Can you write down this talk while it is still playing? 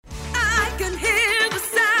can hear the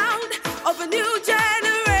sound of a new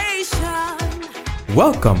generation.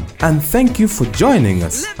 Welcome and thank you for joining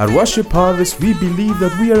us. At Worship Harvest, we believe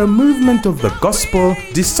that we are a movement of the gospel,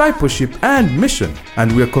 discipleship, and mission,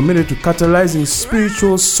 and we are committed to catalyzing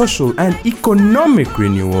spiritual, social, and economic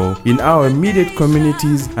renewal in our immediate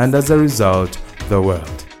communities and, as a result, the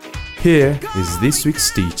world. Here is this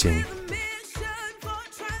week's teaching.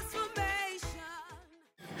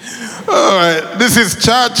 All right, this is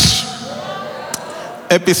Church,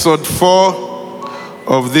 episode 4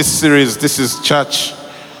 of this series. This is Church.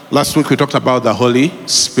 Last week we talked about the Holy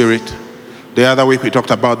Spirit. The other week we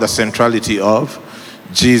talked about the centrality of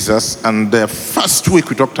Jesus. And the first week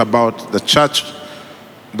we talked about the church.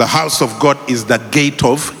 The house of God is the gate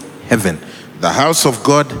of heaven. The house of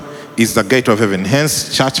God is the gate of heaven.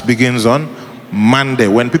 Hence, church begins on Monday.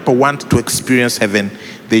 When people want to experience heaven,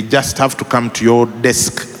 they just have to come to your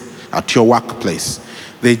desk at your workplace.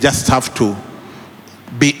 They just have to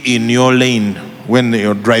be in your lane when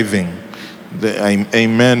you're driving.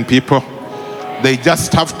 Amen, people. They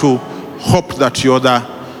just have to hope that you're the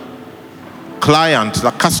client,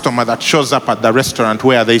 the customer that shows up at the restaurant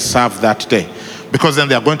where they serve that day. Because then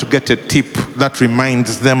they are going to get a tip that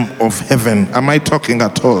reminds them of heaven. Am I talking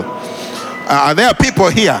at all? Are there people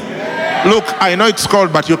here? Look, I know it's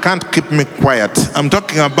cold, but you can't keep me quiet. I'm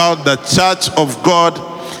talking about the church of God.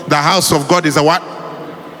 The house of God is a what?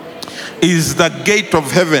 Is the gate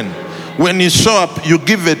of heaven. When you show up, you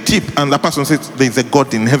give a tip, and the person says, there's a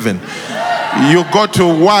God in heaven. You go to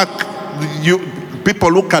work,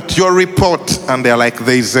 people look at your report, and they're like,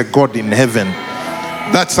 there's a God in heaven.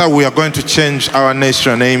 That's how we are going to change our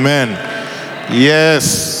nation. Amen.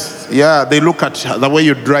 Yes. Yeah, they look at the way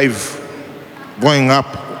you drive going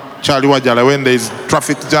up Charlie Wajala when there is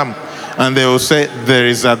traffic jam, and they will say, there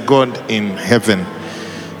is a God in heaven.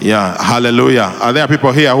 Yeah, hallelujah. Are there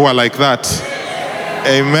people here who are like that?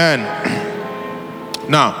 Amen.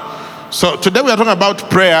 Now, so today we are talking about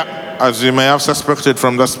prayer, as you may have suspected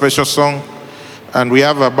from the special song, and we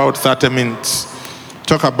have about 30 minutes.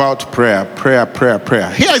 Talk about prayer.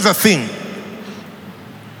 Here is the thing.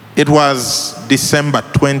 It was December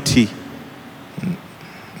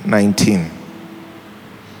 2019.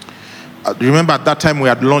 Remember at that time we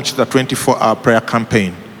had launched the 24-hour prayer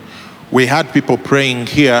campaign. We had people praying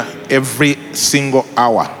here every single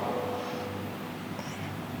hour.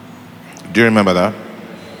 Do you remember that?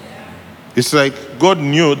 It's like God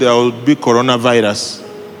knew there would be coronavirus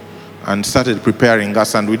and started preparing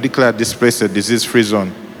us, and we declared this place a disease-free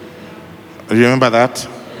zone. Do you remember that?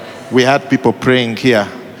 We had people praying here.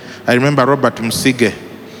 I remember Robert Msige.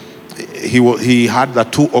 He had the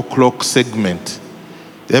 2 o'clock segment.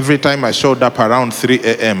 Every time I showed up around 3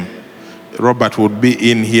 a.m., Robert would be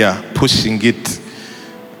in here pushing it.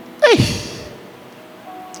 Hey,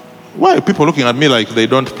 why are people looking at me like they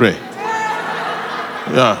don't pray?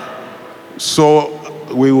 Yeah. So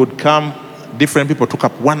we would come, different people took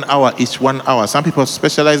up 1 hour each, 1 hour. Some people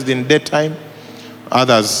specialized in daytime,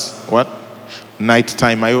 others, what?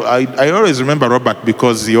 Nighttime. I always remember Robert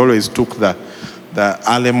because he always took the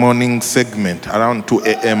early morning segment around 2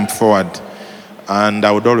 a.m. forward. And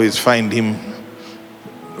I would always find him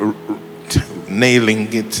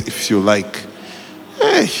nailing it, if you like.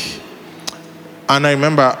 Hey. And I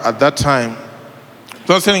remember at that time,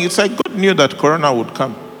 so I was saying, it's like God knew that Corona would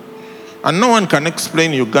come. And no one can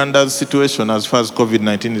explain Uganda's situation as far as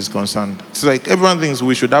COVID-19 is concerned. It's like everyone thinks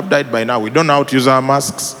we should have died by now. We don't know how to use our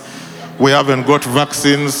masks. We haven't got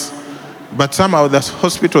vaccines. But somehow the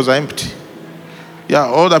hospitals are empty. Yeah,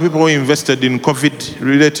 all the people who invested in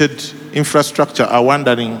COVID-related infrastructure are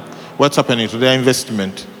wondering what's happening to their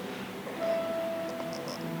investment.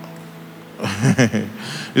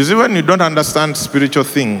 You see, when you don't understand spiritual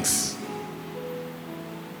things,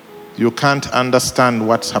 you can't understand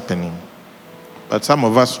what's happening. But some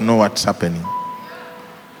of us know what's happening.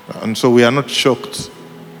 And so we are not shocked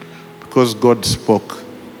because God spoke.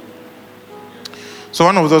 So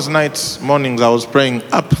one of those mornings, I was praying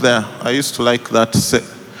up there. I used to like that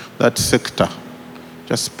sector,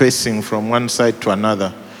 just pacing from one side to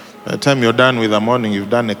another. By the time you're done with the morning, you've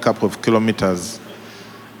done a couple of kilometers.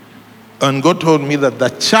 And God told me that the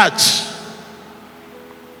church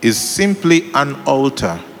is simply an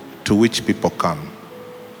altar to which people come.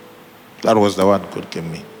 That was the word God gave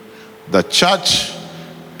me. The church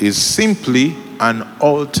is simply an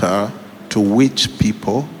altar to which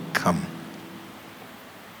people come.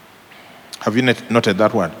 Have you noted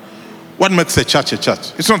that word? What makes a church a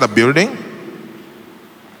church? It's not the building.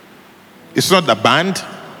 It's not the band.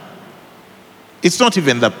 It's not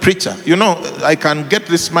even the preacher. You know, I can get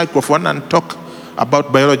this microphone and talk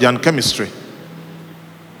about biology and chemistry.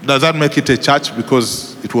 Does that make it a church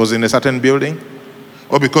because it was in a certain building?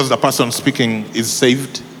 Or because the person speaking is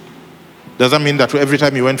saved? Does that mean that every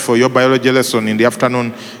time you went for your biology lesson in the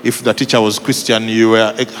afternoon, if the teacher was Christian, you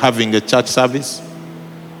were having a church service?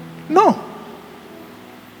 No.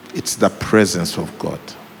 It's the presence of God.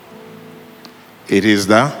 It is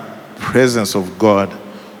the presence of God.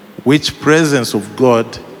 Which presence of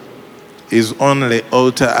God is only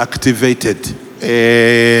altar activated?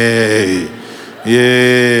 Hey.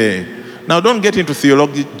 Yeah. Now don't get into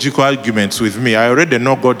theological arguments with me. I already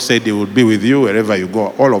know God said He will be with you wherever you go.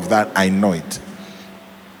 All of that, I know it.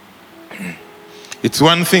 It's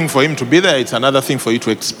one thing for Him to be there. It's another thing for you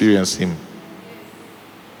to experience Him.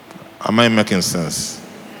 Am I making sense?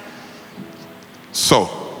 So,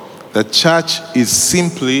 the church is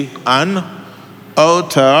simply an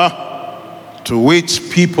altar to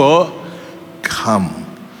which people come.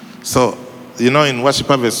 So, in Worship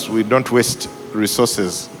Harvest, we don't waste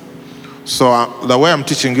resources. So the way I'm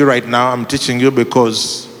teaching you right now, I'm teaching you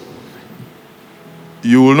because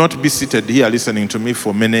you will not be seated here listening to me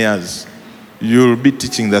for many years. You'll be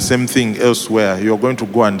teaching the same thing elsewhere. You're going to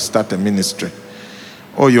go and start a ministry.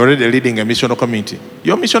 Or you're already leading a missional community.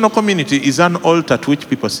 Your missional community is an altar to which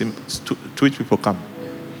people come.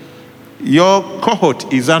 Your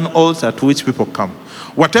cohort is an altar to which people come.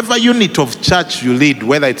 Whatever unit of church you lead,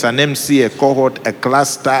 whether it's an MC, a cohort, a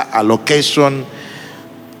cluster, a location,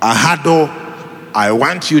 a huddle, I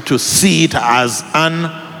want you to see it as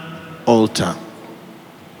an altar.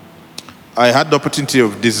 I had the opportunity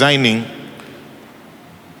of designing.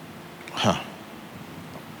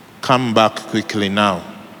 Come back quickly now.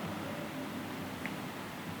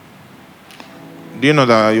 Do you know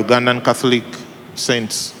the Ugandan Catholic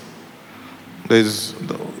saints? There's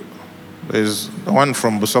the one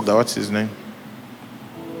from Busoga. What's his name?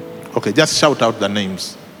 Okay, just shout out the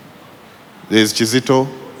names. There's Chizito.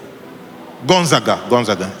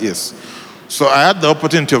 Gonzaga, yes. So I had the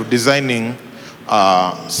opportunity of designing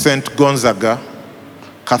St. Gonzaga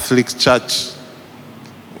Catholic Church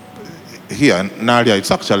here in Naria. It's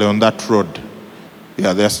actually on that road.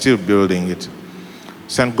 Yeah, they're still building it.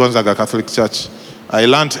 St. Gonzaga Catholic Church. I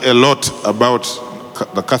learned a lot about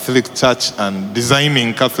the Catholic Church and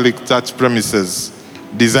designing Catholic Church premises,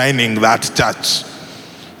 designing that church.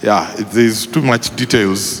 Yeah, there's too much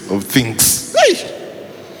details of things. Hey!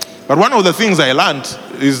 But one of the things I learned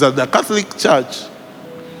is that the Catholic Church,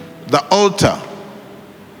 the altar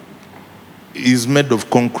is made of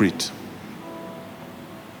concrete.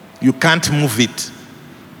 You can't move it.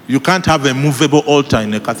 You can't have a movable altar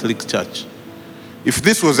in a Catholic church. If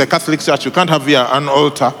this was a Catholic church, you can't have here an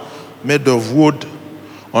altar made of wood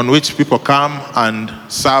on which people come and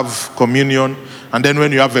serve communion. And then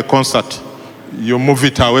when you have a concert, you move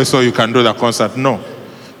it away so you can do the concert. No.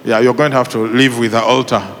 Yeah, you're going to have to live with the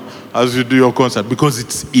altar as you do your concert because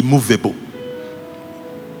it's immovable.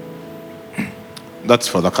 That's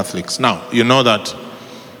for the Catholics. Now, you know that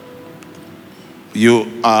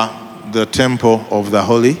you are the temple of the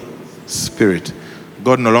Holy Spirit.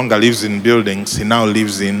 God no longer lives in buildings, He now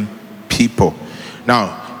lives in people.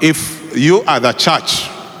 Now, if you are the church,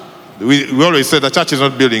 we always say the church is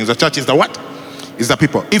not buildings, the church is the what? Is the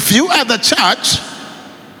people. If you are the church,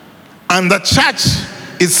 and the church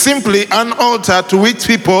is simply an altar to which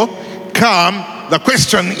people come, the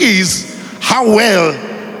question is, how well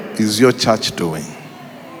is your church doing?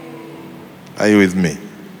 Are you with me?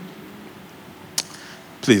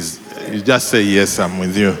 Please, you just say, yes, I'm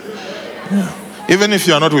with you. Yeah. Even if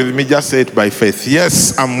you are not with me, just say it by faith.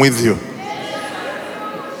 Yes, I'm with you.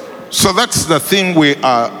 So that's the thing we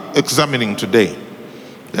are examining today,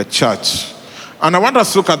 the church. And I want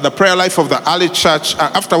us to look at the prayer life of the early church,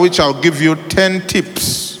 after which I'll give you 10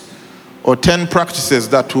 tips or 10 practices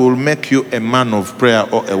that will make you a man of prayer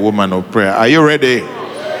or a woman of prayer. Are you ready?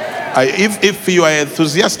 If you are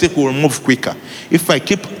enthusiastic, we'll move quicker. If I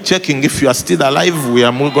keep checking if you are still alive, we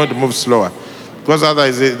are going to move slower. Because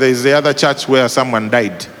otherwise, there is the other church where someone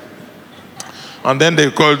died. And then they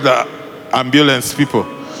called the ambulance people.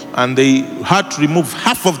 And they had to remove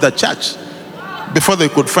half of the church before they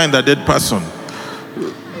could find a dead person.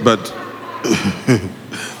 But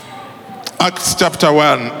Acts chapter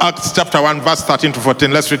 1, verse 13 to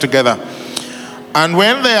 14. Let's read together. And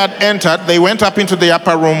when they had entered, they went up into the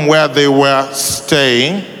upper room where they were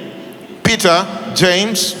staying. Peter,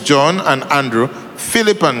 James, John, and Andrew,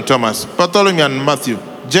 Philip and Thomas, Bartholomew and Matthew,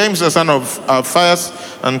 James the son of Alphaeus,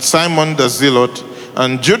 and Simon the Zealot,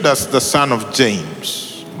 and Judas the son of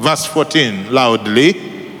James. Verse 14, loudly.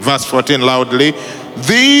 Verse 14, loudly.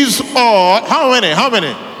 These all, how many?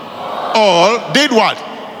 All did what?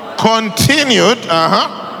 Continued,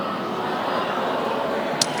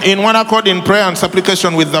 in one accord in prayer and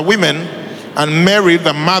supplication with the women and Mary,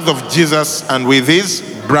 the mother of Jesus, and with his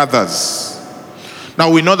brothers. Now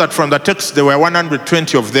we know that from the text there were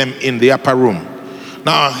 120 of them in the upper room.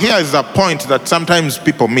 Now here is the point that sometimes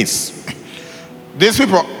people miss. These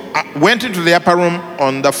people went into the upper room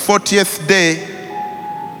on the 40th day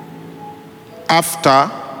after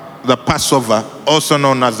the Passover, also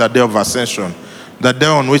known as the day of Ascension, the day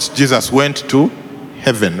on which Jesus went to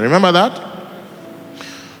heaven. Remember that?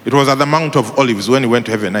 It was at the Mount of Olives when he went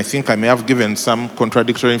to heaven. I think I may have given some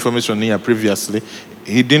contradictory information here previously.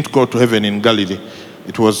 He didn't go to heaven in Galilee.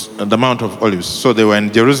 It was at the Mount of Olives. So they were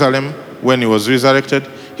in Jerusalem when he was resurrected.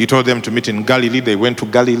 He told them to meet in Galilee. They went to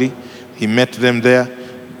Galilee. He met them there.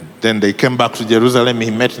 Then they came back to Jerusalem.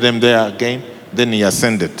 He met them there again. Then he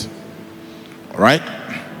ascended. All right?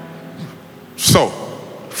 So,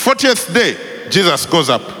 40th day, Jesus goes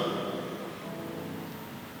up.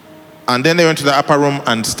 And then they went to the upper room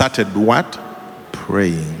and started what?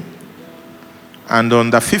 Praying. And on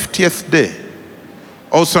the 50th day,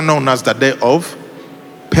 also known as the day of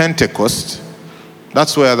Pentecost,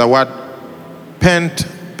 that's where the word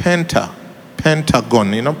pentagon,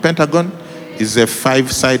 pentagon is a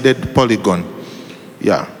 5-sided polygon.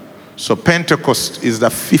 Yeah. So Pentecost is the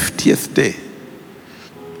 50th day.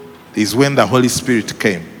 Is when the Holy Spirit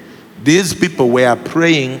came. These people were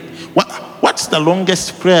praying. What's the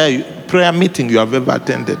longest prayer meeting you have ever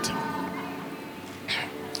attended?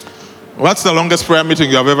 What's the longest prayer meeting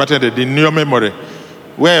you have ever attended in your memory?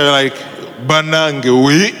 Where you're like, Banang,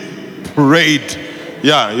 we prayed.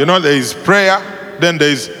 Yeah, you know, there is prayer, then there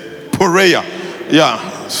is prayer.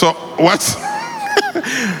 Yeah, so what's...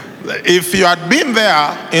 If you had been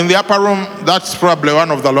there in the upper room, that's probably one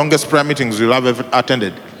of the longest prayer meetings you'll have ever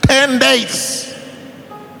attended. 10 days.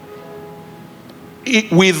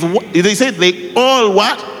 They said they all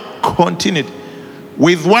what? Continued.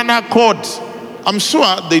 With one accord. I'm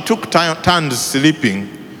sure they took turns sleeping,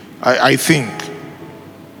 I think.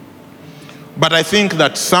 But I think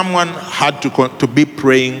that someone had to be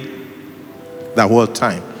praying the whole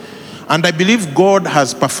time. And I believe God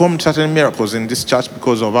has performed certain miracles in this church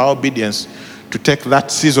because of our obedience to take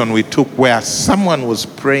that season we took where someone was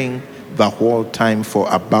praying the whole time for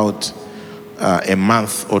about a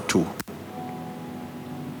month or two.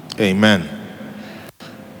 Amen.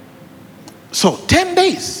 So 10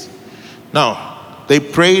 days. Now, they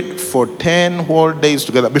prayed for 10 whole days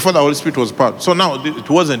together before the Holy Spirit was poured. So now it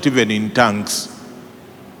wasn't even in tongues.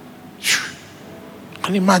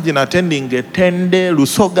 Can you imagine attending a 10-day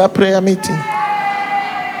Lusoga prayer meeting?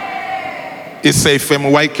 It's a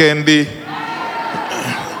fem weekend.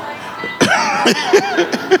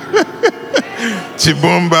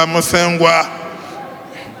 Chibumba Musengwa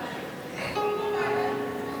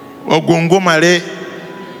Ogungumale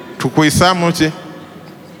Tukuisamuchi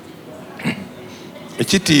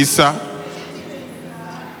Chitisa,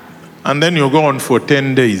 and then you go on for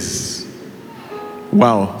 10 days.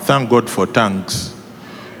 Wow, thank God for tongues.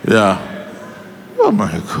 Yeah. Oh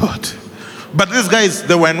my God. But these guys,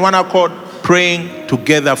 they were in one accord praying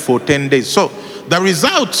together for 10 days. So the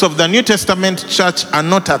results of the New Testament church are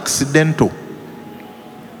not accidental.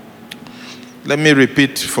 Let me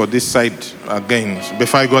repeat for this side again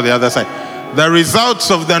before I go the other side. The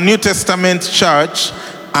results of the New Testament church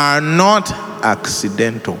are not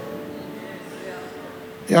accidental.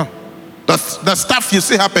 Yeah. The stuff you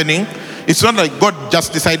see happening, it's not like God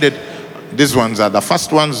just decided these ones are the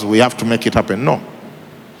first ones, we have to make it happen. No.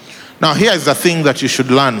 Now here is the thing that you should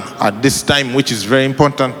learn at this time, which is very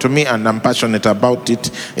important to me, and I'm passionate about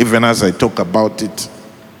it even as I talk about it.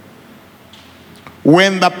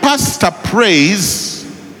 When the pastor prays,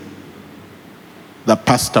 the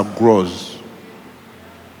pastor grows.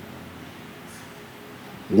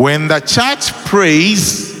 When the church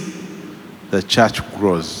prays, the church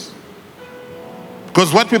grows.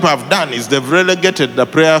 Because what people have done is they've relegated the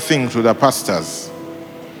prayer thing to the pastors.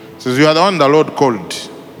 Says, you are the one the Lord called.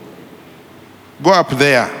 Go up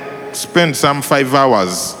there, spend some 5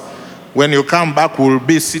 hours. When you come back, we'll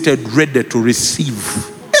be seated ready to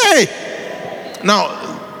receive. Hey! Now,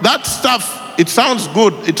 that stuff, it sounds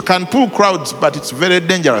good. It can pull crowds, but it's very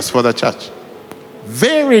dangerous for the church.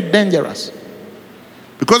 Very dangerous.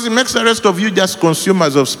 Because it makes the rest of you just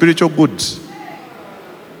consumers of spiritual goods.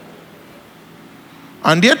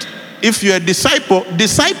 And yet, if you're a disciple,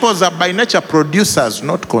 disciples are by nature producers,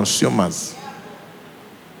 not consumers.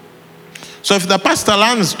 So if the pastor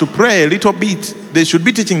learns to pray a little bit, they should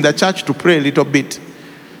be teaching the church to pray a little bit.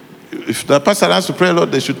 If the pastor learns to pray a lot,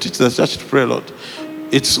 they should teach the church to pray a lot.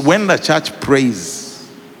 It's when the church prays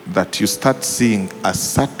that you start seeing a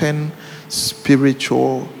certain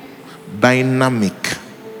spiritual dynamic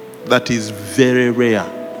that is very rare.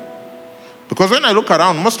 Because when I look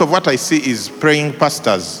around, most of what I see is praying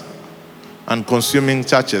pastors and consuming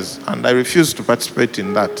churches, and I refuse to participate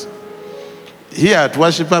in that. Here at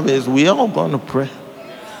Worship Harvest, we are all going to pray.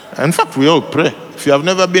 In fact, we all pray. If you have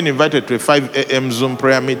never been invited to a 5 a.m. Zoom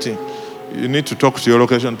prayer meeting, you need to talk to your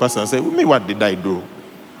location pastor and say, me, what did I do?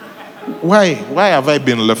 Why have I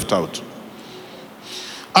been left out?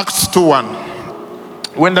 Acts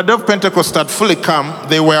 2:1. When the day of Pentecost had fully come,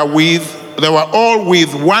 they were all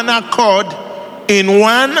with one accord in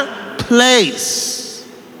one place.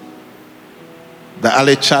 The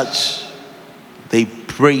early church, they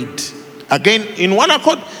prayed. Again, in one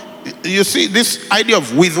accord. You see, this idea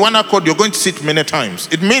of with one accord, you're going to see it many times.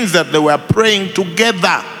 It means that they were praying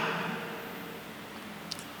together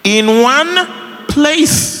in one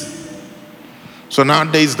place. So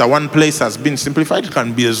nowadays, the one place has been simplified. It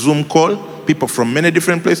can be a Zoom call, people from many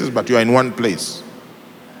different places, but you are in one place.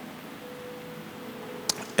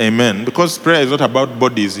 Amen. Because prayer is not about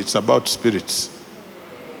bodies, it's about spirits.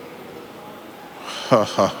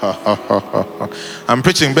 I'm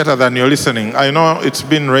preaching better than you're listening. I know it's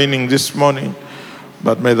been raining this morning,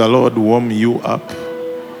 but may the Lord warm you up.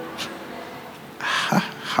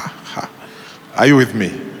 Are you with me?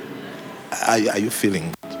 Are you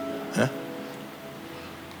feeling it? Huh?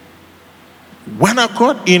 One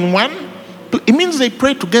accord in one. It means they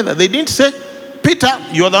prayed together. They didn't say, Peter,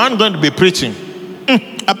 you're the one going to be preaching.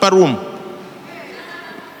 Upper room.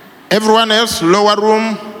 Everyone else, lower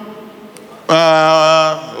room.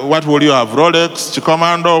 What will you have? Rolex,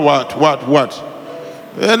 Chicomando, what?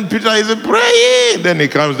 And Peter is praying. Then he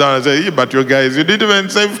comes down and says, but you guys, you didn't even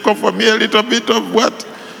say, for me a little bit of what?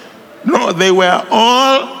 No, they were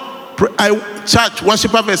all, church,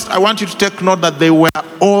 Worship Harvest, I want you to take note that they were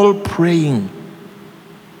all praying.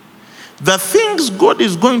 The things God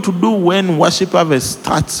is going to do when Worship Harvest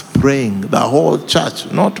starts praying, the whole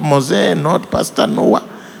church, not Moses, not Pastor Noah,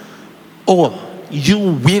 all, you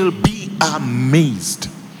will be amazed.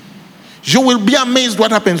 You will be amazed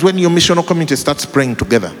what happens when your missional community starts praying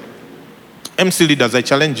together. MC leaders, I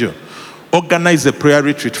challenge you. Organize a prayer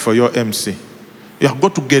retreat for your MC. Yeah, go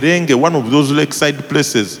to Gerenge, one of those lakeside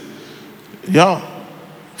places. Yeah,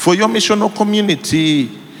 for your missional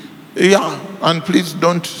community. Yeah, and please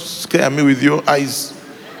don't scare me with your eyes.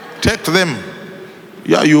 Take them.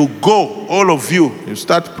 Yeah, you go, all of you. You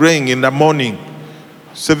start praying in the morning,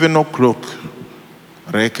 7 o'clock.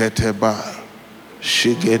 Reketeba,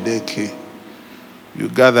 Shigedeke. You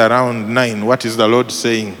gather around 9. What is the Lord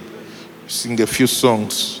saying? Sing a few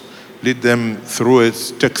songs. Lead them through a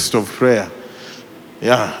text of prayer.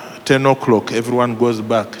 Yeah, 10 o'clock, everyone goes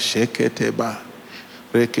back. Sheketeba,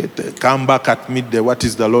 Rekete. Come back at midday. What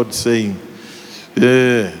is the Lord saying?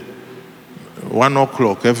 1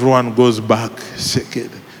 o'clock, everyone goes back.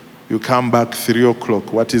 Shekete. You come back 3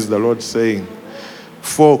 o'clock. What is the Lord saying?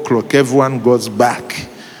 4 o'clock, everyone goes back.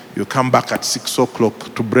 You come back at 6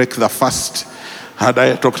 o'clock to break the fast. Had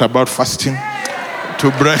I talked about fasting? To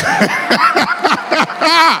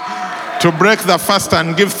break the fast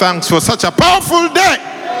and give thanks for such a powerful day.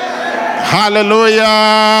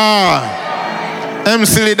 Hallelujah.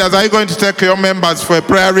 MC leaders, are you going to take your members for a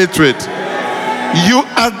prayer retreat? You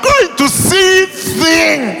are going to see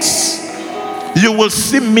things. You will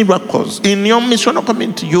see miracles. In your missional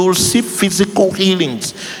community, you will see physical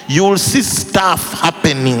healings. You will see stuff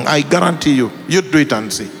happening. I guarantee you. You do it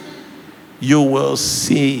and see. You will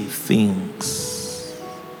see things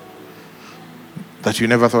that you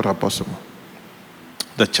never thought are possible.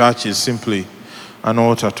 The church is simply an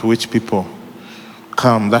altar to which people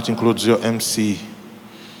come. That includes your MC.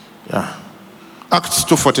 Yeah. Acts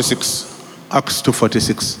 2:46. Acts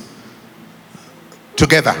 2:46.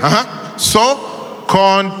 Together. So,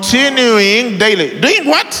 continuing daily. Doing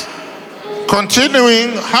what?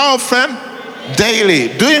 Continuing how often? Daily.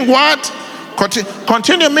 Doing what?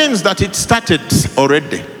 Continue means that it started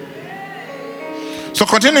already. So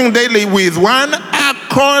continuing daily with one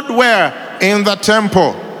accord where? In the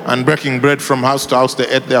temple. And breaking bread from house to house, they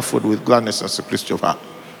ate their food with gladness and simplicity of heart.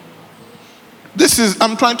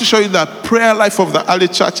 I'm trying to show you the prayer life of the early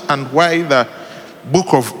church and why the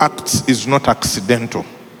book of Acts is not accidental.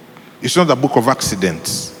 It's not the book of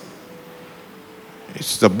accidents.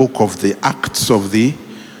 It's the book of the Acts of the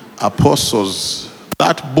Apostles.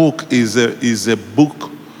 That book is a book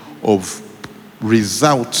of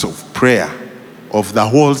results of prayer of the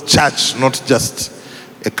whole church, not just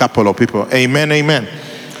a couple of people. Amen, amen.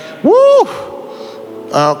 Woo!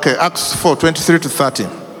 Okay, Acts 4:23-30.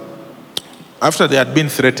 After they had been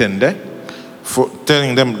threatened, for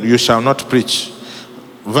telling them, you shall not preach.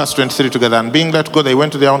 Verse 23 together. And being let go, they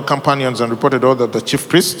went to their own companions and reported all that the chief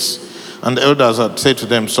priests and the elders had said to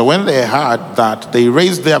them. So when they heard that, they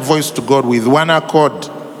raised their voice to God with one accord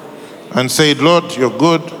and said, Lord, you're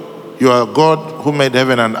good. You are God who made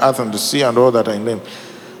heaven and earth and the sea and all that are in them.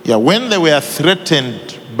 Yeah, when they were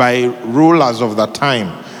threatened by rulers of the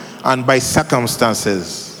time and by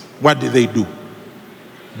circumstances, what did they do?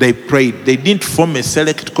 They prayed. They didn't form a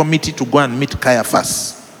select committee to go and meet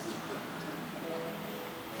Caiaphas.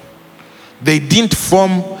 They didn't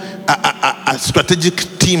form a strategic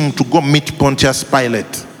team to go meet Pontius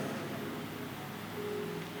Pilate.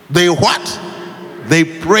 They what? They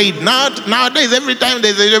prayed. Nowadays, every time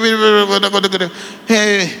they say,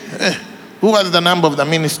 hey, who was the number of the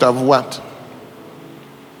minister of what?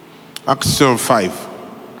 Acts 12:5.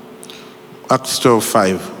 Acts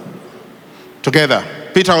 12:5. Together.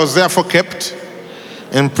 Peter was therefore kept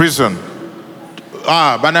in prison.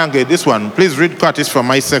 Banange, this one. Please read Curtis for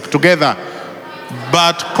my sake. Together.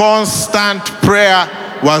 But constant prayer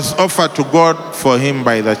was offered to God for him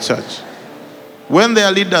by the church. When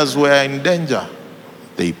their leaders were in danger,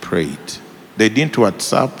 they prayed. They didn't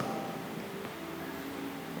WhatsApp.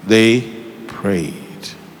 They prayed.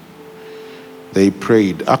 They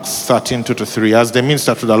prayed. Acts 13:2-3. As they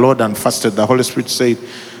ministered to the Lord and fasted, the Holy Spirit said,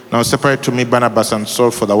 now separate to me Barnabas and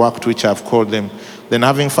Saul for the work to which I have called them. Then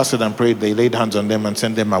having fasted and prayed, they laid hands on them and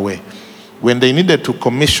sent them away. When they needed to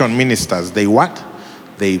commission ministers, they what?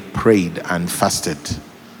 They prayed and fasted.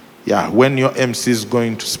 Yeah, when your MC is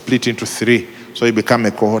going to split into 3, so you become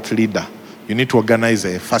a cohort leader, you need to organize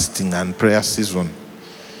a fasting and prayer season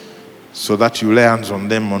so that you lay hands on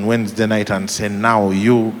them on Wednesday night and say, now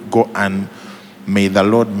you go and may the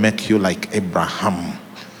Lord make you like Abraham.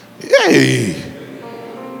 Yay!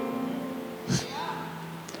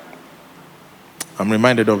 I'm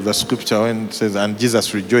reminded of the scripture when it says, and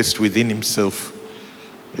Jesus rejoiced within himself.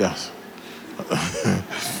 Yes.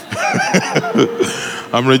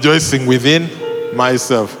 I'm rejoicing within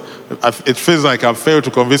myself. It feels like I've failed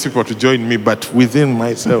to convince people to join me, but within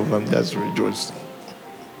myself, I'm just rejoicing.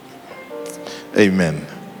 Amen.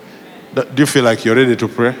 Do you feel like you're ready to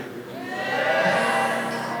pray?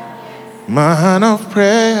 Man of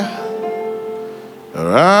prayer,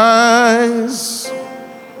 arise.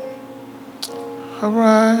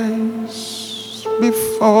 Arise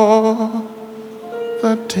before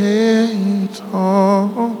the day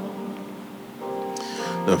dawn.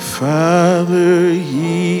 The Father,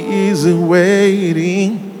 he is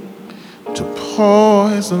waiting to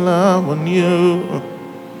pour his love on you.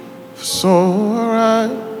 So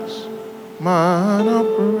arise, man of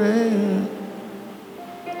prayer.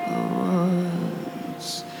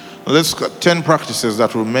 Arise. Let's got 10 practices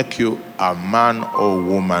that will make you a man or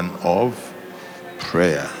woman of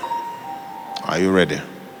prayer. Are you ready?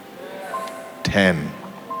 10.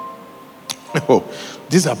 Oh,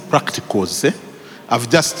 these are practicals. I've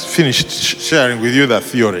just finished sharing with you the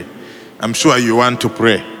theory. I'm sure you want to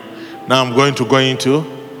pray. Now I'm going to go into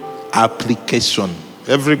application.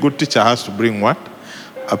 Every good teacher has to bring what?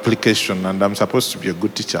 Application. And I'm supposed to be a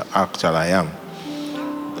good teacher. Actually, I am.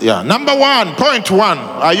 Yeah. Number 1, point 1.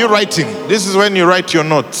 Are you writing? This is when you write your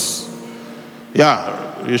notes. Yeah.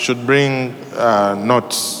 You should bring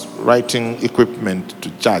notes, writing equipment to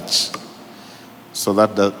church so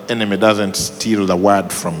that the enemy doesn't steal the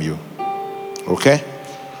word from you. Okay?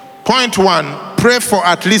 Point 1, pray for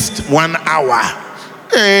at least 1 hour.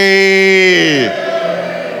 Hey!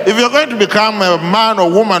 If you're going to become a man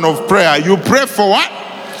or woman of prayer, you pray for what?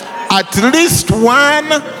 At least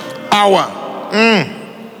 1 hour.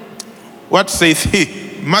 What saith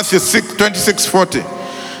he? Matthew 6:26-40.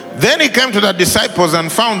 Then he came to the disciples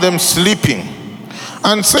and found them sleeping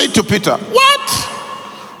and said to Peter, what?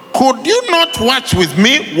 Could you not watch with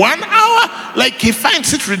me 1 hour? Like he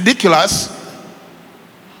finds it ridiculous.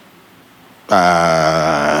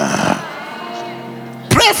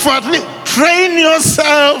 Pray for at least, train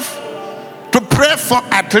yourself to pray for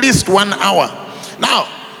at least 1 hour. Now,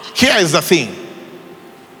 here is the thing.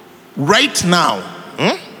 Right now,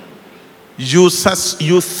 you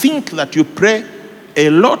think that you pray a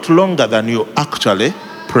lot longer than you actually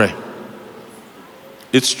pray.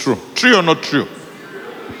 It's true. True or not true?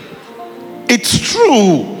 It's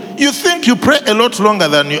true. You think you pray a lot longer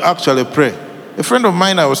than you actually pray. A friend of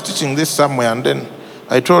mine, I was teaching this somewhere, and then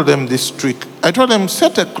I told them this trick. I told them,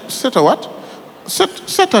 set a what?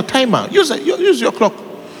 Set a timer. Use your clock.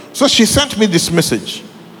 So she sent me this message.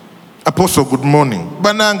 Apostle, good morning.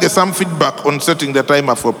 Banange, some feedback on setting the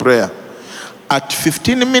timer for prayer. At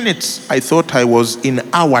 15 minutes, I thought I was in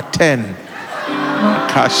hour 10.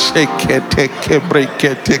 Hey!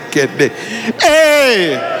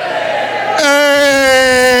 Hey!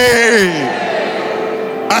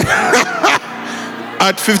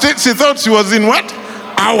 At 15, she thought she was in what?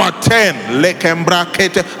 Hour 10.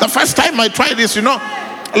 The first time I tried this,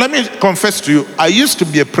 let me confess to you, I used to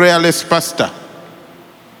be a prayerless pastor.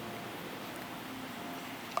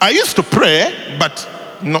 I used to pray, but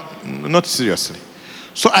not seriously.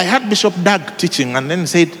 So I had Bishop Doug teaching and then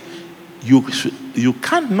said, you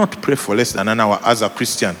cannot pray for less than an hour as a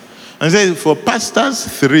Christian. And said, for pastors,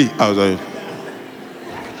 3. I was like,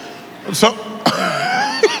 so,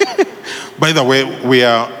 by the way, we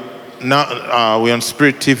are now we're on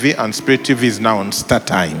Spirit TV, and Spirit TV is now on Star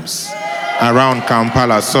Times around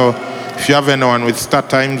Kampala. So if you have anyone with Star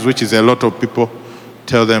Times, which is a lot of people,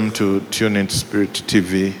 tell them to tune in Spirit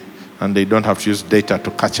TV, and they don't have to use data to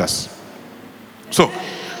catch us. So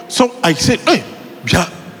I said, hey,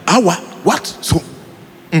 hour, what? So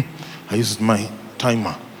I used my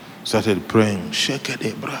timer, started praying. Shake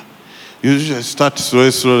it, bro. You just start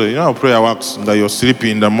slowly. You know how prayer works, that you're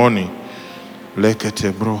sleepy in the morning.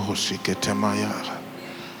 Lekete bro, shikete mayara.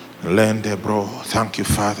 Lende bro, thank you,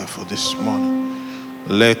 Father, for this morning.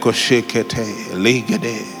 Leko shikete,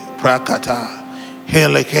 ligede, prakata,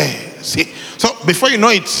 heleke. See, so before you know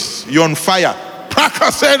it, you're on fire.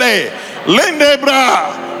 Prakasede, lende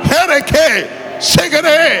bra, heleke,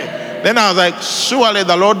 shikete. Then I was like, surely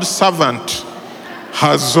the Lord's servant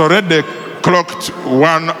has already clocked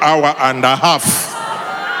 1 hour and a half.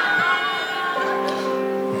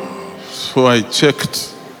 So I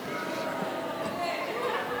checked.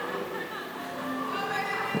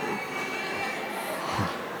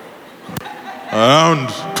 Around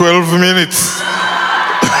 12 minutes.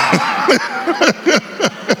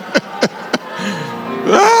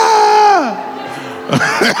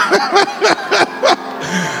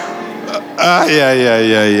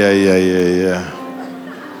 Yeah.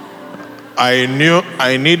 I knew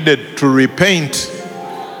I needed to repent.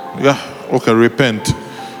 Yeah, okay, repent.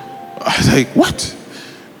 I was like, what?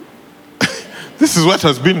 This is what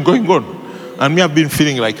has been going on. And me, I've been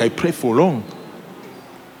feeling like I pray for long.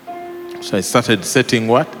 So I started setting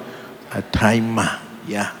what? A timer.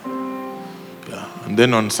 Yeah. And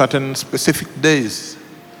then on certain specific days,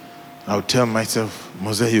 I'll tell myself,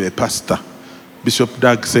 Mose, you're a pastor. Bishop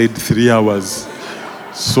Doug said 3 hours.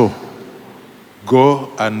 So go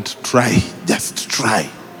and try. Just try.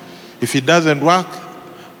 If it doesn't work,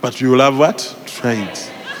 but you will have what? Try it.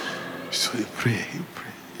 So you pray.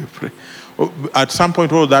 Oh, at some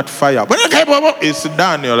point, all that fire, it's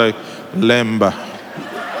done. You're like,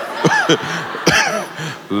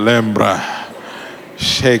 Lembra,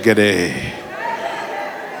 Shegede,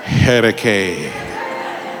 Hereke,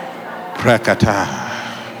 Prakata,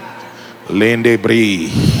 Lende Bri,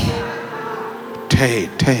 Te,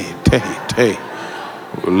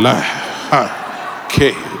 La, Ha,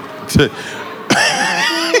 Ke, Te.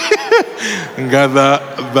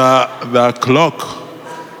 The clock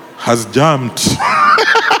has jumped.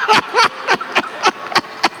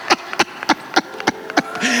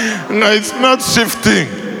 No, it's not shifting.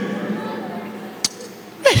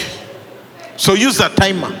 So use a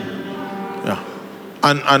timer. Yeah.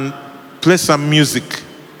 And play some music.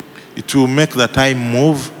 It will make the time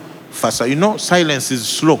move faster. Silence is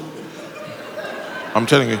slow. I'm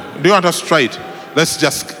telling you. Do you want us to try it? Let's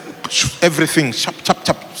just everything chop,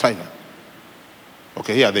 silent.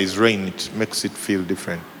 Okay, yeah, there is rain. It makes it feel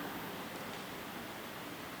different.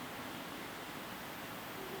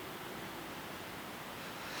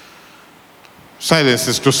 Silence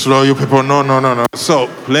is too slow, you people. No. So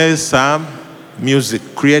play some music,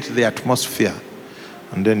 create the atmosphere,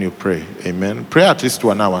 and then you pray. Amen. Pray at least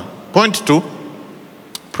 1 hour. Point 2,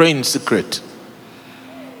 pray in secret.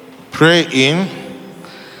 Pray in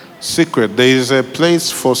secret. There is a place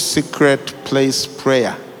for secret place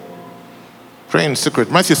prayer. Pray in secret.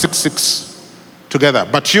 Matthew 6:6 together.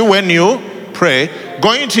 But you, when you pray,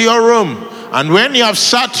 go into your room, and when you have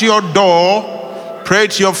shut your door, pray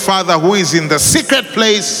to your Father who is in the secret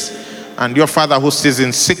place, and your Father who sees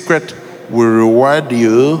in secret will reward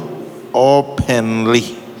you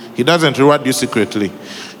openly. He doesn't reward you secretly.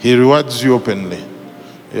 He rewards you openly.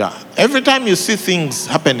 Yeah. Every time you see things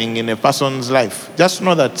happening in a person's life, just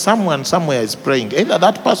know that someone somewhere is praying, either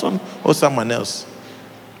that person or someone else.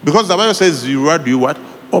 Because the Bible says you reward you what?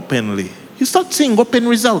 Openly. You start seeing open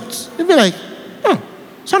results. You'll be like,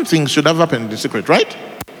 something should have happened in secret, right?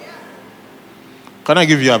 Can I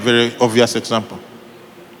give you a very obvious example?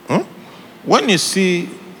 When you see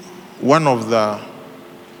one of the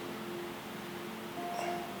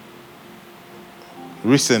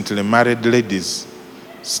recently married ladies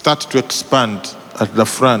start to expand at the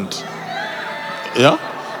front, yeah?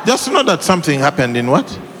 Just know that something happened in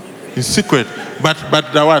what? In secret.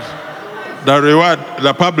 But the what? The reward,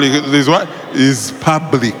 the public is what? Is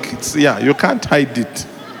public. You can't hide it.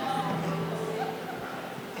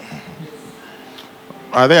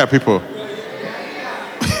 Are there people?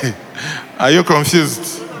 Are you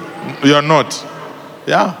confused? You're not.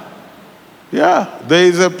 Yeah. There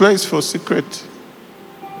is a place for secret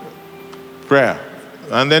prayer.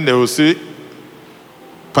 And then they will see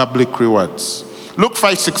public rewards. Luke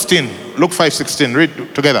 5:16. Luke 5:16.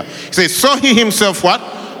 Read together. He says, so he himself what?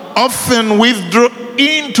 Often withdrew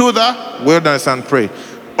into the wilderness and prayed.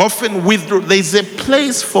 Often withdrew. There is a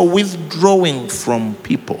place for withdrawing from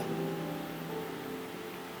people.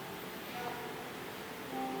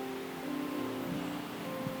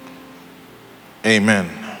 Amen.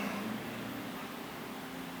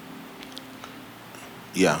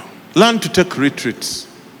 Yeah. Learn to take retreats.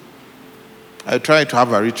 I try to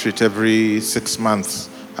have a retreat every 6 months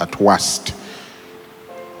at worst.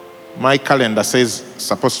 My calendar says it's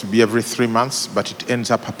supposed to be every 3 months, but it ends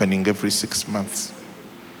up happening every 6 months.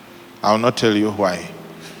 I'll not tell you why.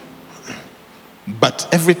 But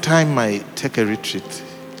every time I take a retreat,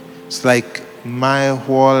 it's like my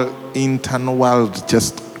whole internal world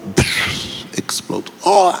just explodes.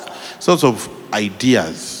 All sorts of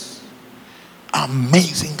ideas.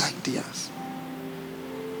 Amazing ideas.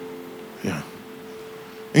 Yeah.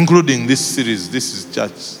 Including this series, This is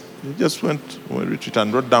Church. We just went on a retreat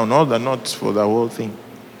and wrote down all the notes for the whole thing.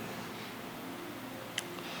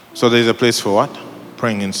 So there's a place for what?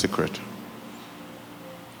 Praying in secret.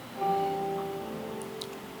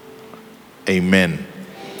 Amen.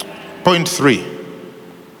 Point 3.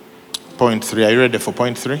 Point 3. Are you ready for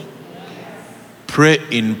point 3? Pray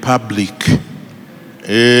in public.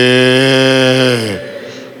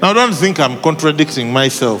 Now don't think I'm contradicting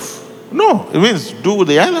myself. No, it means do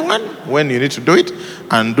the other one when you need to do it,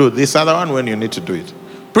 and do this other one when you need to do it.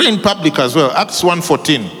 Pray in public as well. Acts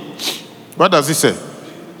 1:14. What does it say?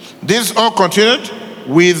 This all continued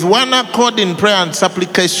with one accord in prayer and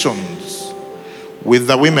supplications with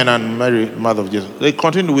the women and Mary, mother of Jesus. They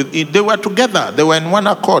continued with it. They were together. They were in one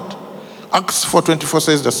accord. Acts 4:24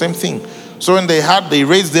 says the same thing. So when they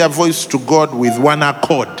raised their voice to God with one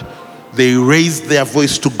accord. They raised their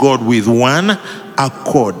voice to God with one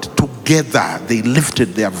accord. Together, they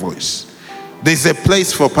lifted their voice. There's a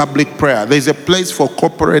place for public prayer. There's a place for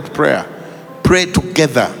corporate prayer. Pray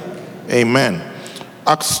together. Amen.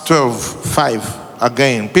 Acts 12:5.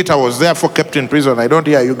 Again, Peter was therefore kept in prison. I don't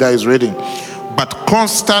hear you guys reading. But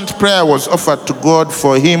constant prayer was offered to God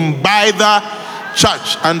for him by the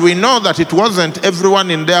church. And we know that it wasn't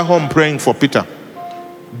everyone in their home praying for Peter.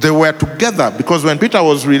 They were together, because when Peter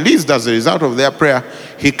was released as a result of their prayer,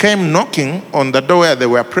 he came knocking on the door where they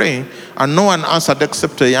were praying, and no one answered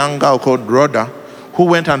except a young girl called Rhoda, who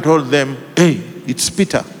went and told them, hey, it's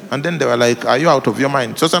Peter. And then they were like, are you out of your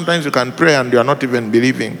mind? So sometimes you can pray and you are not even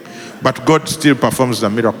believing, but God still performs the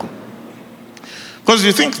miracle. Because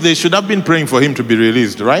you think they should have been praying for him to be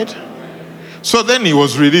released, right? So then he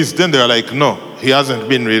was released. Then they were like, no, he hasn't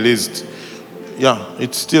been released. Yeah,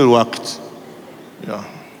 it still worked. Yeah.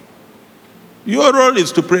 Your role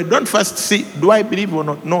is to pray. Don't first see, do I believe or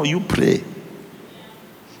not? No, you pray.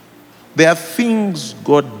 There are things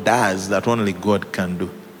God does that only God can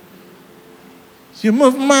do. You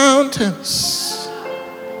move mountains.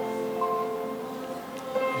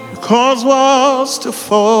 You cause walls to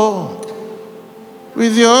fall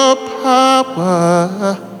with your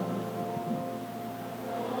power.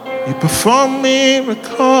 You perform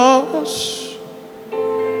miracles.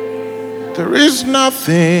 There is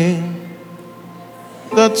nothing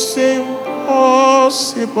that's impossible.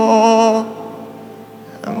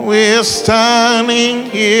 And we're standing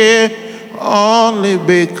here only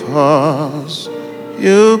because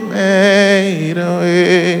you made a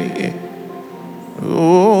way.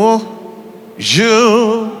 Oh,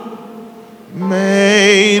 you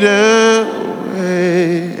made a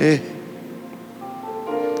way.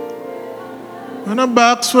 When our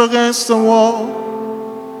backs were against the wall,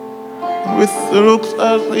 with the looks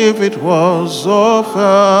as if it was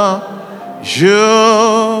over, you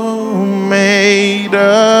made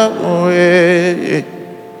a way.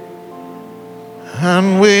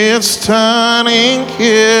 And we're standing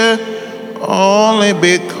here only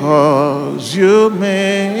because you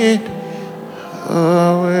made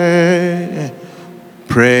a way.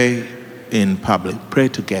 Pray in public. Pray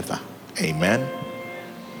together. Amen.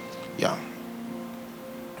 Yeah.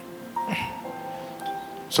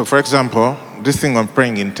 So, for example, this thing on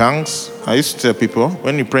praying in tongues, I used to tell people,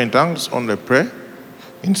 when you pray in tongues, only pray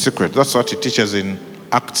in secret. That's what it teaches in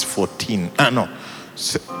Acts 14. 1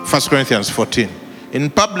 Corinthians 14. In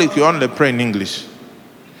public, you only pray in English.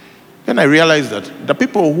 Then I realized that the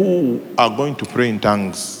people who are going to pray in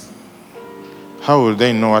tongues, how will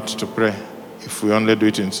they know what to pray if we only do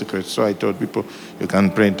it in secret? So I told people, you can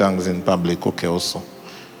pray in tongues in public, okay, also.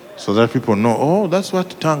 So that people know, oh, that's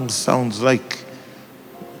what tongues sounds like.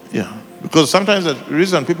 Yeah. Because sometimes the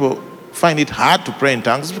reason people find it hard to pray in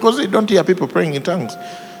tongues is because they don't hear people praying in tongues.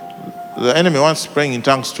 The enemy wants praying in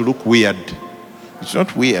tongues to look weird. It's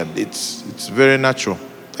not weird. It's very natural.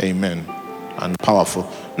 Amen. And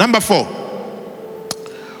powerful. Number 4.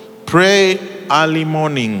 Pray early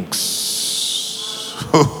mornings.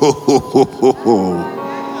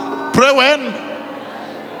 Pray when?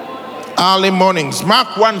 Early mornings. Mark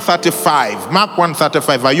 1:35. Mark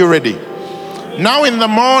 1:35. Are you ready? Now in the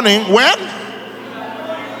morning, when?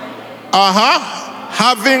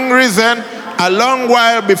 Having risen a long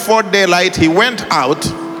while before daylight, he went out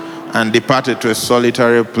and departed to a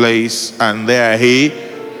solitary place, and there he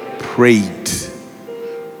prayed.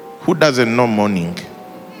 Who doesn't know morning?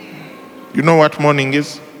 You know what morning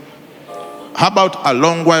is? How about a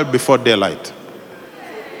long while before daylight?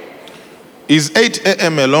 Is 8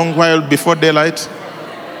 a.m. a long while before daylight?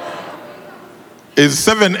 Is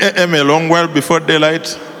 7 a.m. a long while before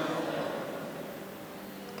daylight?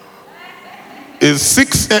 Is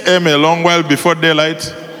 6 a.m. a long while before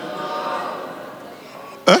daylight?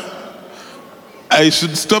 I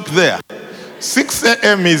should stop there. 6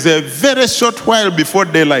 a.m. is a very short while before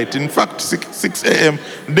daylight. In fact, 6 a.m.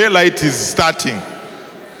 daylight is starting.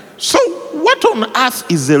 So what on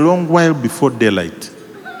earth is a long while before daylight?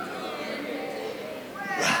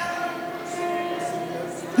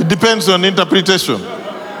 It depends on interpretation.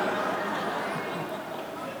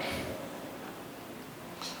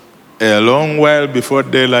 A long while before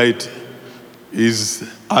daylight is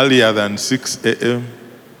earlier than 6 a.m.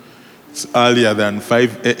 It's earlier than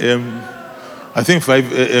 5 a.m. I think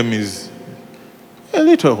 5 a.m. is a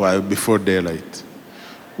little while before daylight.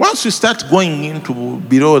 Once you start going into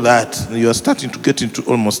below that, you are starting to get into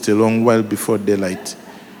almost a long while before daylight.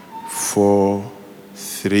 4,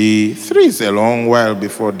 3 is a long while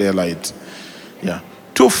before daylight. Yeah.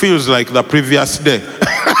 2 feels like the previous day.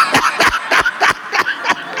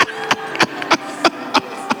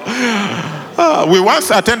 We once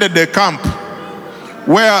attended a camp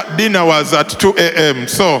where dinner was at 2 a.m.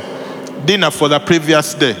 So dinner for the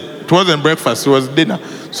previous day. It wasn't breakfast, it was dinner.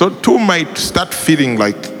 So 2 might start feeling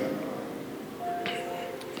like,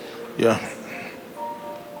 yeah.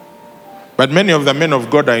 But many of the men of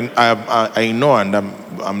God I know and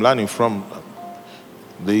I'm learning from,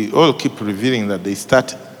 they all keep revealing that they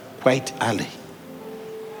start quite early.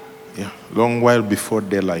 Yeah, long while before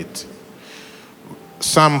daylight.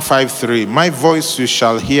 Psalm 5:3, my voice you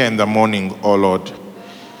shall hear in the morning, O Lord.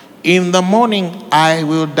 In the morning I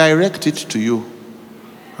will direct it to you,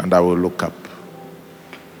 and I will look up.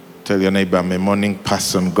 Tell your neighbor, I'm a morning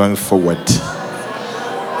person going forward.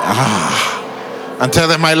 And tell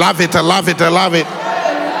them, I love it, I love it, I love it.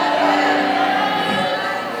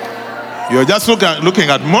 You're just looking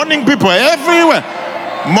at morning people everywhere.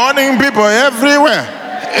 Morning people everywhere.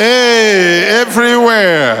 Hey,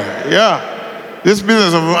 everywhere. Yeah. This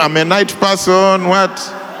business of I'm a night person, what?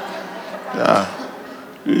 Yeah.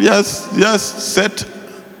 Just set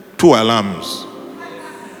 2 alarms.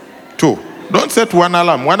 2. Don't set 1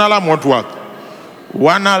 alarm. 1 alarm won't work.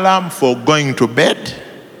 1 alarm for going to bed.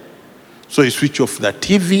 So you switch off the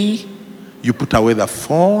TV, you put away the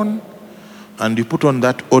phone, and you put on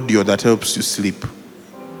that audio that helps you sleep.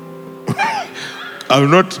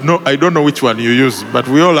 I don't know which one you use, but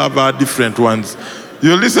we all have our different ones.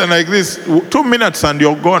 You listen like this, 2 minutes and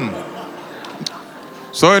you're gone.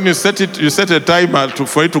 So when you set a timer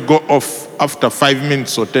for it to go off after 5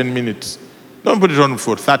 minutes or 10 minutes. Don't put it on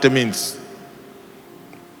for 30 minutes.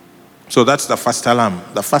 So that's the first alarm.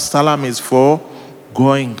 The first alarm is for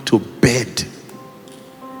going to bed.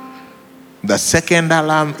 The second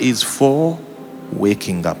alarm is for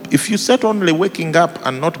waking up. If you set only waking up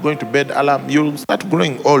and not going to bed alarm, you'll start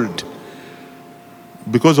growing old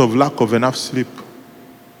because of lack of enough sleep.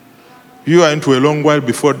 You are into a long while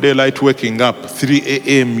before daylight, waking up 3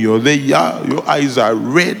 a.m. You're there, your eyes are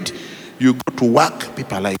red. You go to work,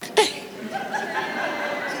 people are like, hey,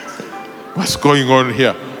 what's going on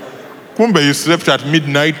here? Kumbe, you slept at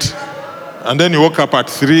midnight, and then you woke up at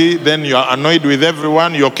 3, then you are annoyed with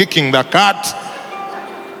everyone, you're kicking the cat.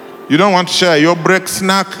 You don't want to share your break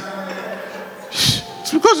snack.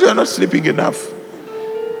 It's because you are not sleeping enough.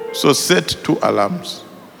 So set 2 alarms.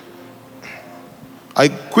 I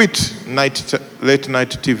quit late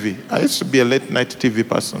night TV. I used to be a late night TV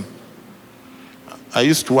person. I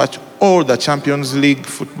used to watch all the Champions League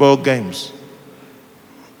football games.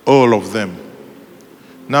 All of them.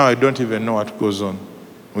 Now I don't even know what goes on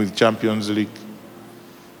with Champions League,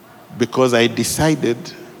 because I decided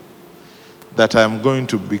that I'm going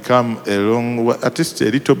to become at least a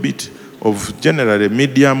little bit of generally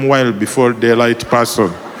medium while before daylight person.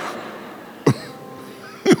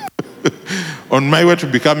 On my way to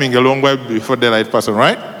becoming a long while before daylight person,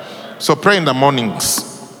 right? So pray in the mornings.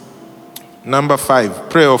 Number 5,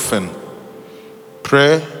 pray often.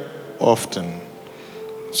 Pray often.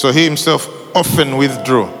 So he himself often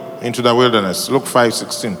withdrew into the wilderness. Luke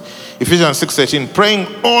 5:16. Ephesians 6:18. Praying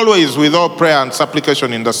always with all prayer and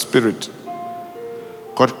supplication in the Spirit.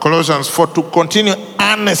 Colossians 4, to continue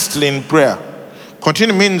earnestly in prayer.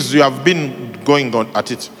 Continue means you have been going on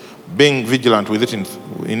at it, being vigilant with it in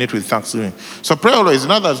it with thanksgiving. So pray always.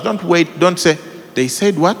 In others, don't wait. Don't say, they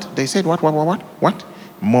said what? They said what? What?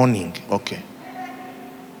 Morning. Okay.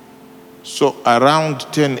 So around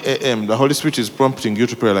 10 a.m., the Holy Spirit is prompting you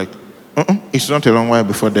to pray like, it's not a long while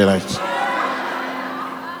before daylight.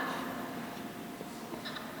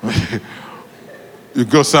 You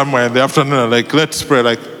go somewhere in the afternoon, like, let's pray,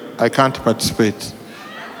 like, I can't participate.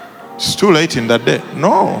 It's too late in that day.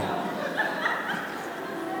 No.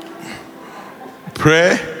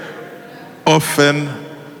 Pray often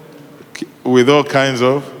with all kinds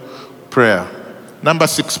of prayer. Number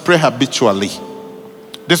 6, pray habitually.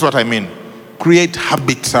 This is what I mean. Create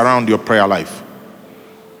habits around your prayer life.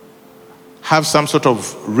 Have some sort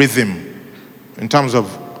of rhythm in terms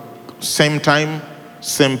of same time,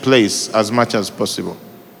 same place as much as possible.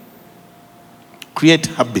 Create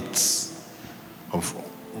habits of,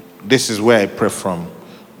 this is where I pray from.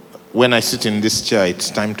 When I sit in this chair, it's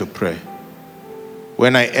time to pray.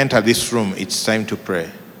 When I enter this room, it's time to pray.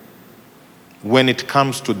 When it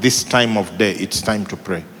comes to this time of day, it's time to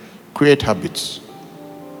pray. Create habits.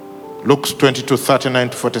 Luke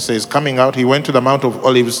 22:39-40 says, coming out, he went to the Mount of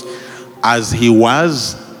Olives as he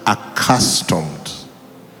was accustomed.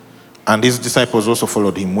 And his disciples also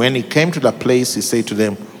followed him. When he came to the place, he said to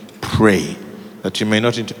them, pray that you may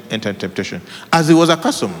not enter temptation. As he was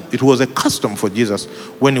accustomed, it was a custom for Jesus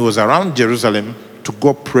when he was around Jerusalem to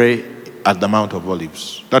go pray at the Mount of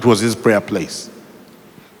Olives. That was his prayer place.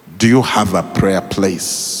 Do you have a prayer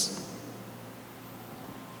place?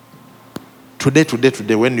 Today,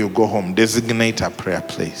 when you go home, designate a prayer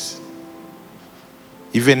place.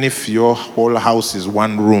 Even if your whole house is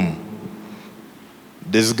one room,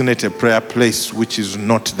 designate a prayer place which is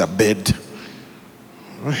not the bed.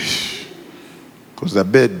 Because the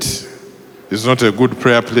bed is not a good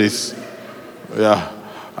prayer place. Yeah.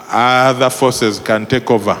 Other forces can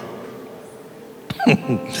take over.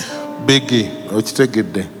 Biggie, let's take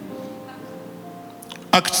it there.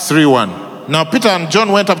 Acts 3:1. Now Peter and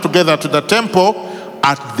John went up together to the temple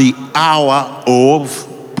at the hour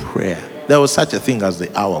of prayer. There was such a thing as the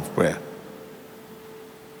hour of prayer,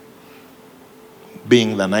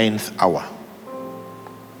 being the 9th hour.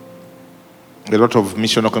 A lot of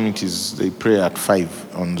missional communities, they pray at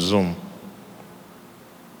 5 on Zoom.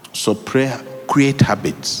 So prayer, create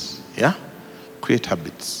habits. Yeah? Create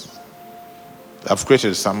habits. I've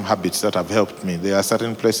created some habits that have helped me. There are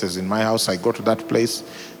certain places in my house, I go to that place,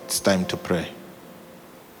 it's time to pray.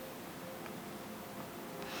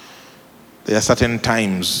 There are certain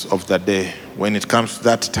times of the day, when it comes to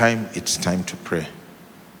that time, it's time to pray.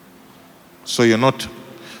 So you're not,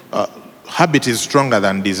 habit is stronger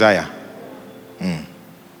than desire.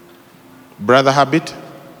 Brother habit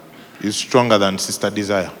is stronger than sister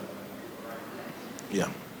desire. Yeah.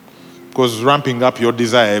 Because ramping up your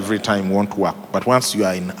desire every time won't work. But once you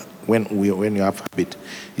are in, when you have habit,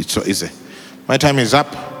 it's so easy. My time is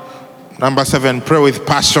up. Number 7, pray with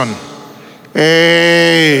passion.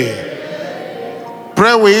 Hey.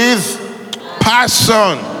 Pray with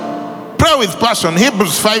passion. Pray with passion.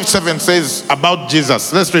 Hebrews 5:7 says about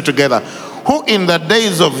Jesus. Let's read together. Who in the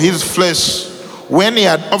days of his flesh, when he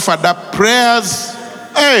had offered up prayers,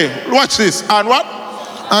 hey, watch this, and what?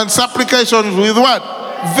 And supplications with what?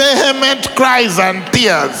 Vehement cries and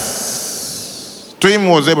tears. To him who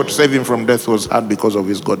was able to save him from death was hard because of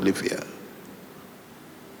his godly fear.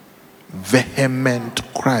 Vehement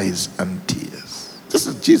cries and tears. This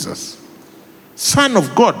is Jesus, Son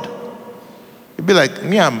of God. You'd be like,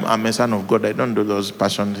 me, I'm a son of God. I don't do those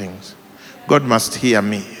passion things. God must hear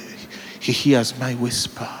me. He hears my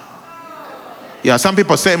whisper. Yeah, some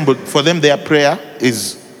people say, but for them their prayer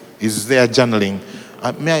is their journaling.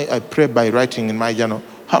 I pray by writing in my journal.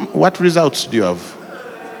 What results do you have?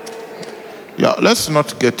 Yeah, let's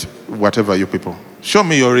not get whatever you people. Show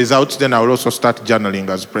me your results, then I will also start journaling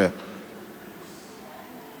as prayer.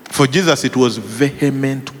 For Jesus, it was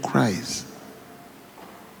vehement cries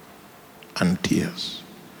and tears.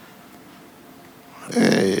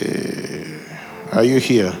 Are you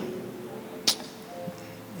here?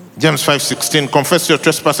 James 5:16, confess your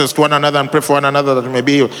trespasses to one another and pray for one another that you may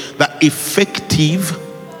be healed. The effective,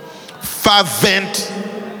 fervent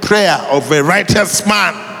prayer of a righteous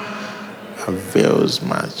man avails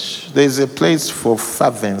much. There's a place for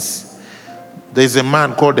fervency. There's a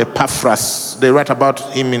man called Epaphras. They write about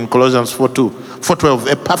him in Colossians 4:12.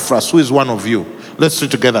 Epaphras, who is one of you. Let's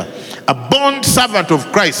read together. A bond servant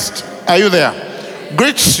of Christ. Are you there?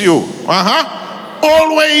 Greets you.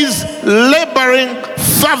 Always laboring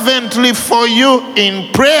fervently for you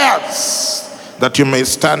in prayers, that you may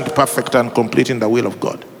stand perfect and complete in the will of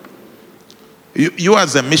God. You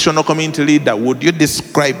as a missional community leader, would you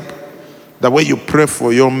describe the way you pray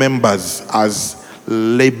for your members as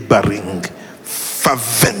laboring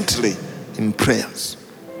fervently in prayers?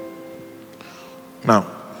 Now,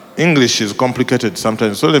 English is complicated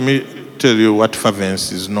sometimes, so let me tell you what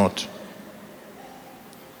fervency is not.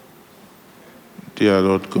 Dear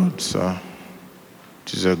Lord God, sir,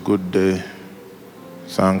 it is a good day.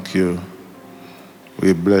 Thank you.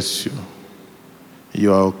 We bless you.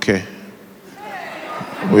 You are okay.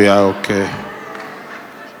 We are okay.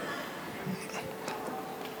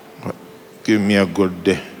 Give me a good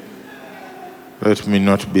day. Let me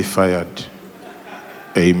not be fired.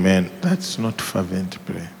 Amen. That's not fervent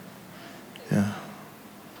prayer. Yeah.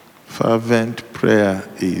 Fervent prayer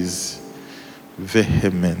is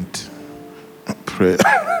vehement prayer.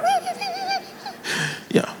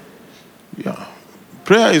 Yeah.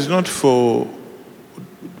 Prayer is not for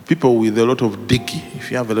people with a lot of diggy.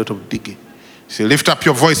 If you have a lot of diggy, say, lift up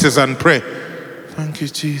your voices and pray. Thank you,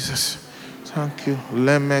 Jesus. Thank you.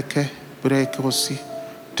 Lemeke brekosi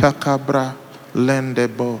takabra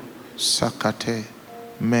lendebo sakate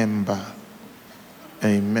member.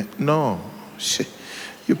 Amen. No,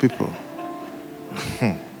 you people.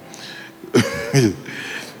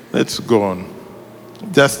 Let's go on.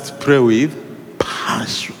 Just pray with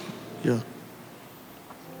passion. Yeah.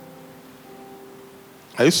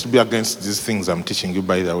 I used to be against these things I'm teaching you,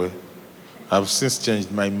 by the way. I've since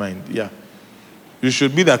changed my mind. Yeah. You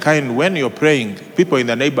should be the kind, when you're praying, people in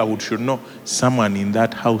the neighborhood should know someone in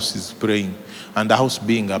that house is praying. And the house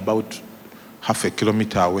being about half a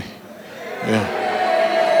kilometer away.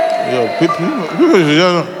 Yeah. People should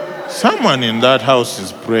know someone in that house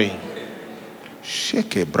is praying.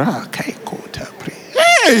 Sheke bra kaikota pray.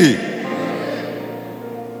 Hey!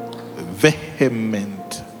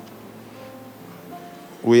 Vehement.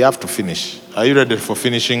 We have to finish. Are you ready for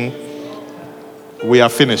finishing? We are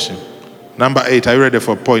finishing. Number 8. Are you ready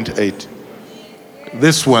for point 8?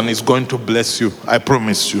 This one is going to bless you. I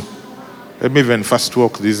promise you. Let me even fast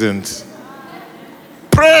walk these ends.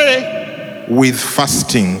 Pray with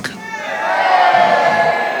fasting.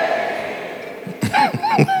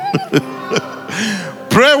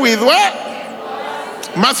 Pray with what?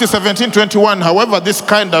 Matthew 17:21. However, this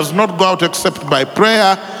kind does not go out except by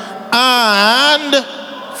prayer and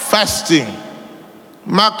fasting.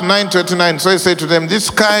 Mark 9:29. So he said to them, this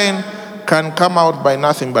kind can come out by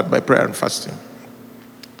nothing but by prayer and fasting.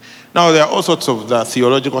 Now, there are all sorts of the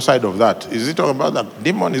theological side of that. Is he talking about the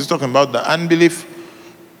demon? Is he talking about the unbelief?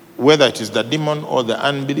 Whether it is the demon or the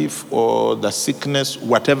unbelief or the sickness,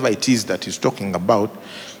 whatever it is that he's talking about,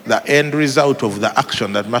 the end result of the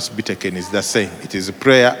action that must be taken is the same. It is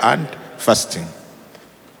prayer and fasting.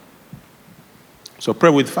 So pray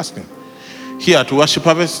with fasting. Here at Worship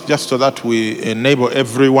Harvest, just so that we enable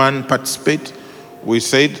everyone participate, we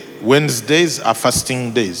said Wednesdays are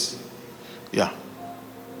fasting days. Yeah.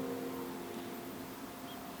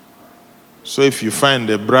 So if you find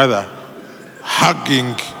a brother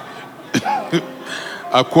hugging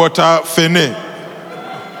a quarter fene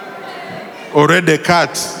or red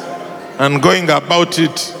cat and going about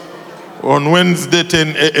it on Wednesday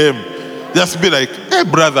 10 a.m., just be like, hey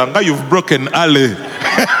brother, now you've broken alley.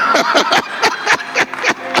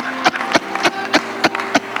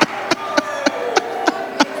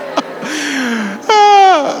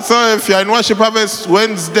 So if you're in Worship Harvest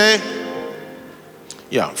Wednesday,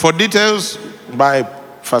 yeah, for details, by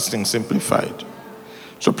Fasting Simplified.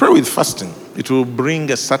 So pray with fasting. It will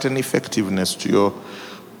bring a certain effectiveness to your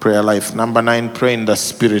prayer life. Number 9, pray in the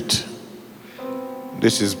Spirit.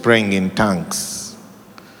 This is praying in tongues.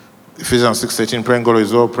 Ephesians 6:18, praying God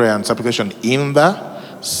with all prayer and supplication in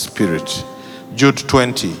the Spirit. Jude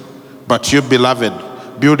 20, but you beloved,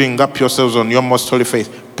 building up yourselves on your most holy faith,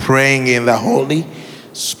 praying in the Holy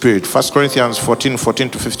Spirit. 1 Corinthians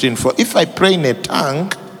 14:14-15, for if I pray in a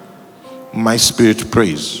tongue, my spirit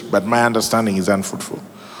prays, but my understanding is unfruitful.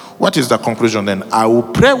 What is the conclusion then? I will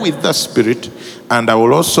pray with the Spirit, and I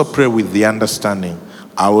will also pray with the understanding.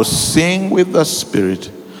 I will sing with the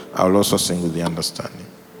Spirit. I will also sing with the understanding.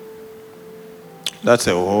 That's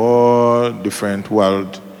a whole different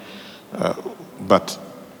world. But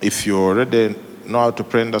if you already know how to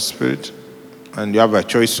pray in the Spirit, and you have a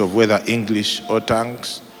choice of whether English or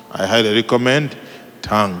tongues, I highly recommend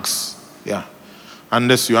tongues. Yeah.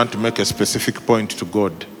 Unless you want to make a specific point to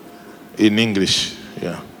God in English.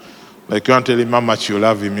 Yeah. Like you want to tell him how much you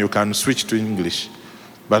love him, you can switch to English.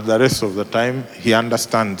 But the rest of the time, he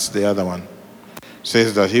understands the other one.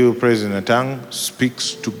 Says that he who prays in a tongue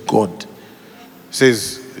speaks to God.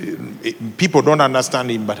 Says people don't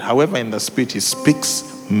understand him, but however in the Spirit he speaks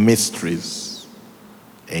mysteries.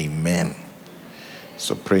 Amen.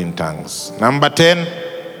 So pray in tongues. Number 10.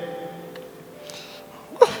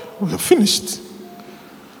 We are finished.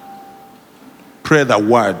 Pray the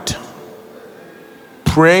word.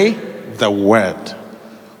 Pray the word.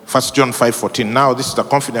 1 John 5:14. Now this is the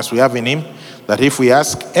confidence we have in him, that if we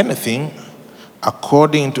ask anything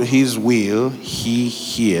according to his will, he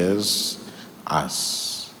hears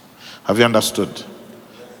us. Have you understood?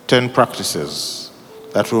 10 practices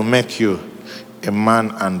that will make you a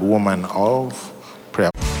man and woman of prayer.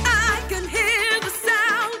 I can hear the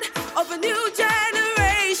sound of a new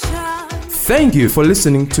generation. Thank you for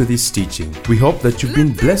listening to this teaching. We hope that you've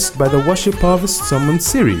been blessed by the Worship Harvest Sermon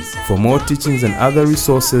Series. For more teachings and other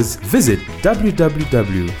resources, visit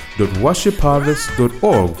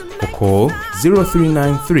www.worshipharvest.org or call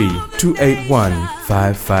 0393 281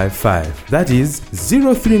 555. That is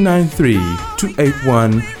 0393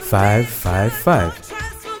 281 555.